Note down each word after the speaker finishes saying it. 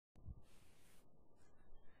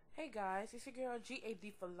Hey guys, it's your girl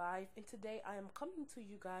GAD for life, and today I am coming to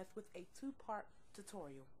you guys with a two-part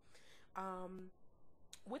tutorial. Um,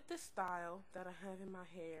 with this style that I have in my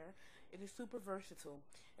hair, it is super versatile,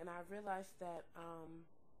 and I realized that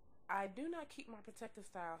I do not keep my protective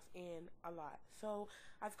styles in a lot. So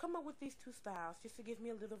I've come up with these two styles just to give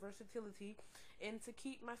me a little versatility and to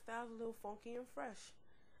keep my styles a little funky and fresh.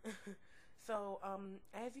 So,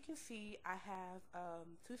 as you can see, I have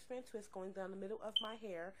two-strand twists going down the middle of my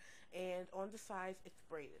hair, and on the sides it's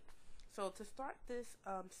braided. So to start this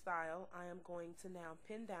style, I am going to now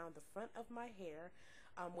pin down the front of my hair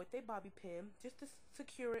with a bobby pin, just to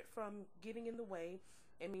secure it from getting in the way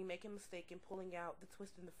and me making a mistake and pulling out the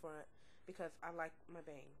twist in the front, because I like my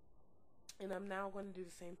bang. And I'm now going to do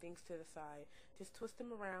the same things to the side. Just twist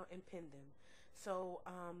them around and pin them. So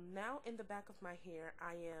now in the back of my hair,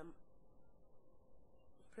 I am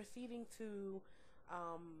proceeding to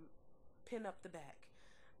pin up the back.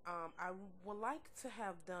 I would like to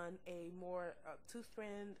have done a more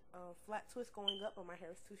two-strand flat twist going up, but my hair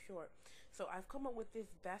is too short. So I've come up with this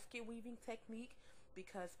basket weaving technique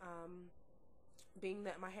because being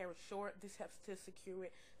that my hair is short, this helps to secure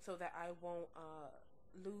it so that I won't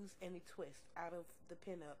lose any twist out of the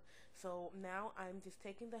pin up. So now I'm just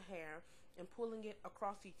taking the hair and pulling it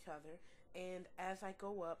across each other, and as I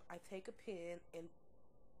go up, I take a pin and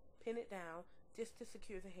pin it down just to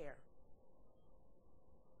secure the hair.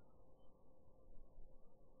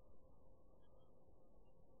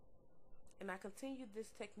 And I continue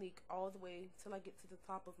this technique all the way till I get to the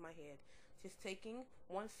top of my head, just taking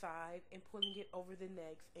one side and pulling it over the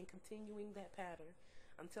next and continuing that pattern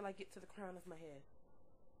until I get to the crown of my head.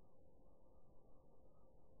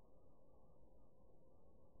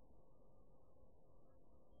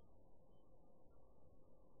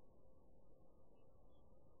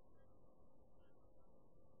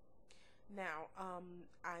 Now,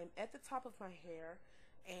 I'm at the top of my hair,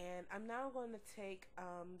 and I'm now going to take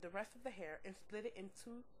the rest of the hair and split it in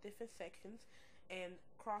two different sections and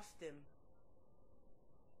cross them.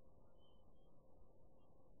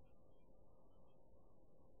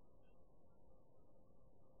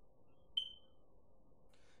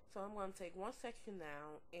 So I'm going to take one section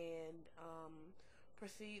now and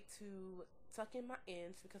proceed to tuck in my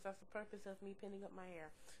ends, because that's the purpose of me pinning up my hair,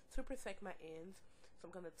 to protect my ends. So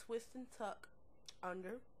I'm going to twist and tuck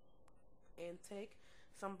under and take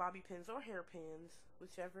some bobby pins or hairpins,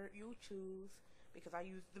 whichever you choose, because I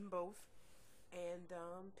use them both, and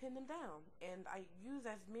pin them down. And I use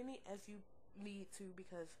as many as you need to,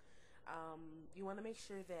 because you want to make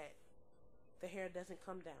sure that the hair doesn't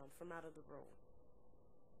come down from out of the roll.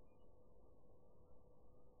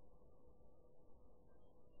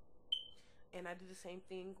 And I do the same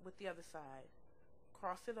thing with the other side.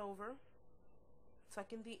 Cross it over,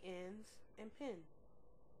 tuck in the ends, and pin.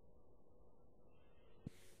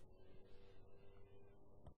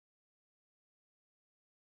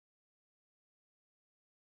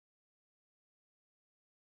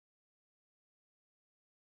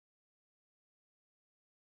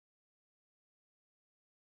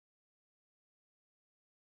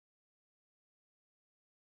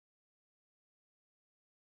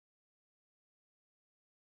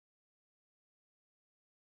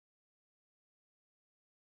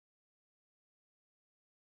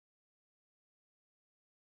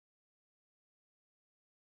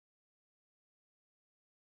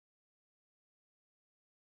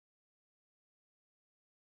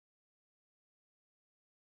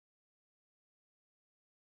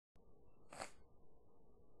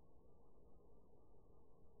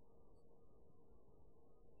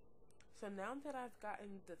 So now that I've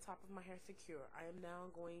gotten the top of my hair secure, I am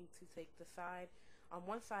now going to take the side, on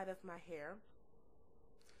one side of my hair,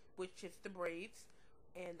 which is the braids,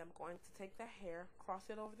 and I'm going to take the hair, cross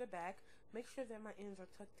it over the back, make sure that my ends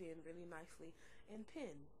are tucked in really nicely, and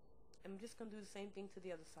pin. And I'm just going to do the same thing to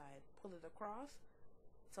the other side. Pull it across,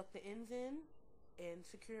 tuck the ends in, and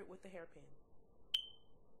secure it with the hairpin.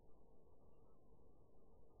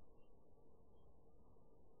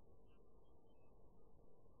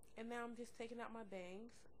 And now I'm just taking out my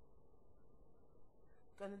bangs.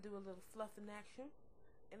 Gonna do a little fluff in action,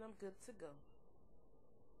 and I'm good to go.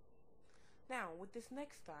 Now, with this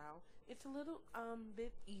next style, it's a little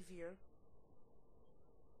bit easier.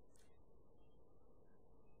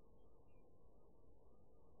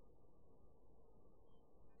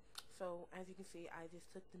 So, as you can see, I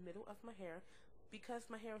just took the middle of my hair. Because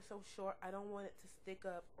my hair is so short, I don't want it to stick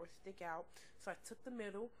up or stick out. So I took the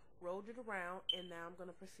middle, rolled it around, and now I'm going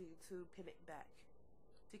to proceed to pin it back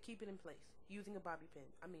to keep it in place using a bobby pin.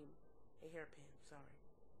 I mean, a hairpin, sorry.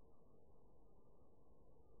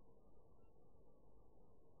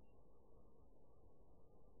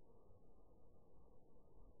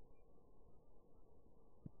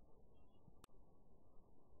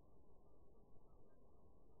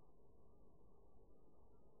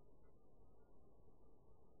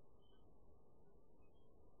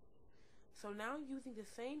 So now using the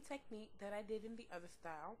same technique that I did in the other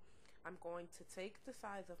style, I'm going to take the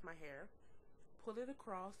sides of my hair, pull it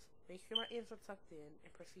across, make sure my ends are tucked in,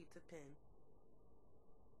 and proceed to pin.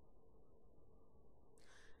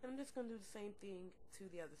 And I'm just going to do the same thing to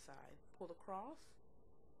the other side. Pull across,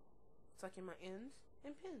 tuck in my ends,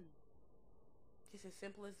 and pin. Just as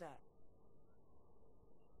simple as that.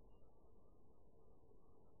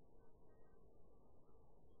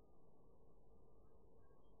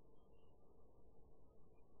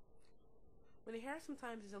 When the hair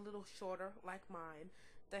sometimes is a little shorter, like mine,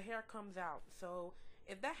 the hair comes out. So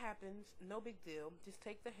if that happens, no big deal. Just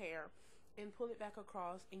take the hair and pull it back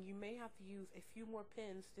across, and you may have to use a few more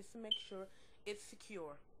pins just to make sure it's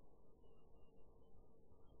secure.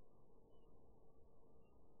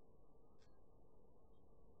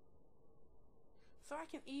 So I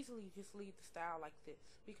can easily just leave the style like this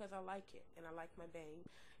because I like it and I like my bang.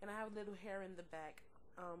 And I have a little hair in the back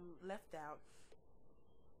left out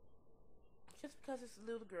just because it's a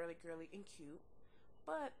little girly and cute.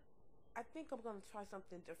 But I think I'm going to try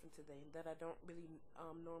something different today that I don't really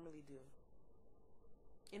normally do.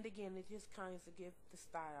 And again, it just kind of gives the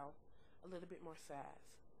style a little bit more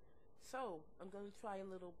sass. So I'm going to try a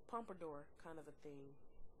little pompadour kind of a thing.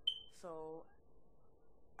 So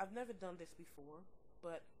I've never done this before,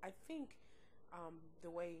 but I think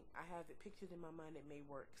the way I have it pictured in my mind, it may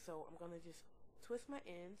work. So I'm going to just twist my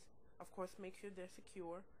ends. Of course, make sure they're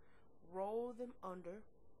secure. Roll them under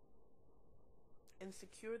and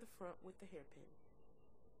secure the front with the hairpin.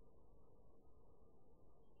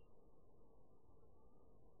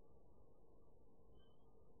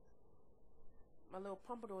 My little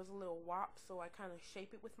pompadour is a little wop, so I kind of shape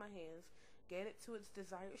it with my hands, get it to its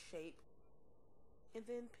desired shape, and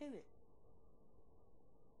then pin it.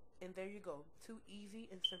 And there you go, two easy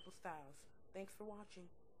and simple styles. Thanks for watching.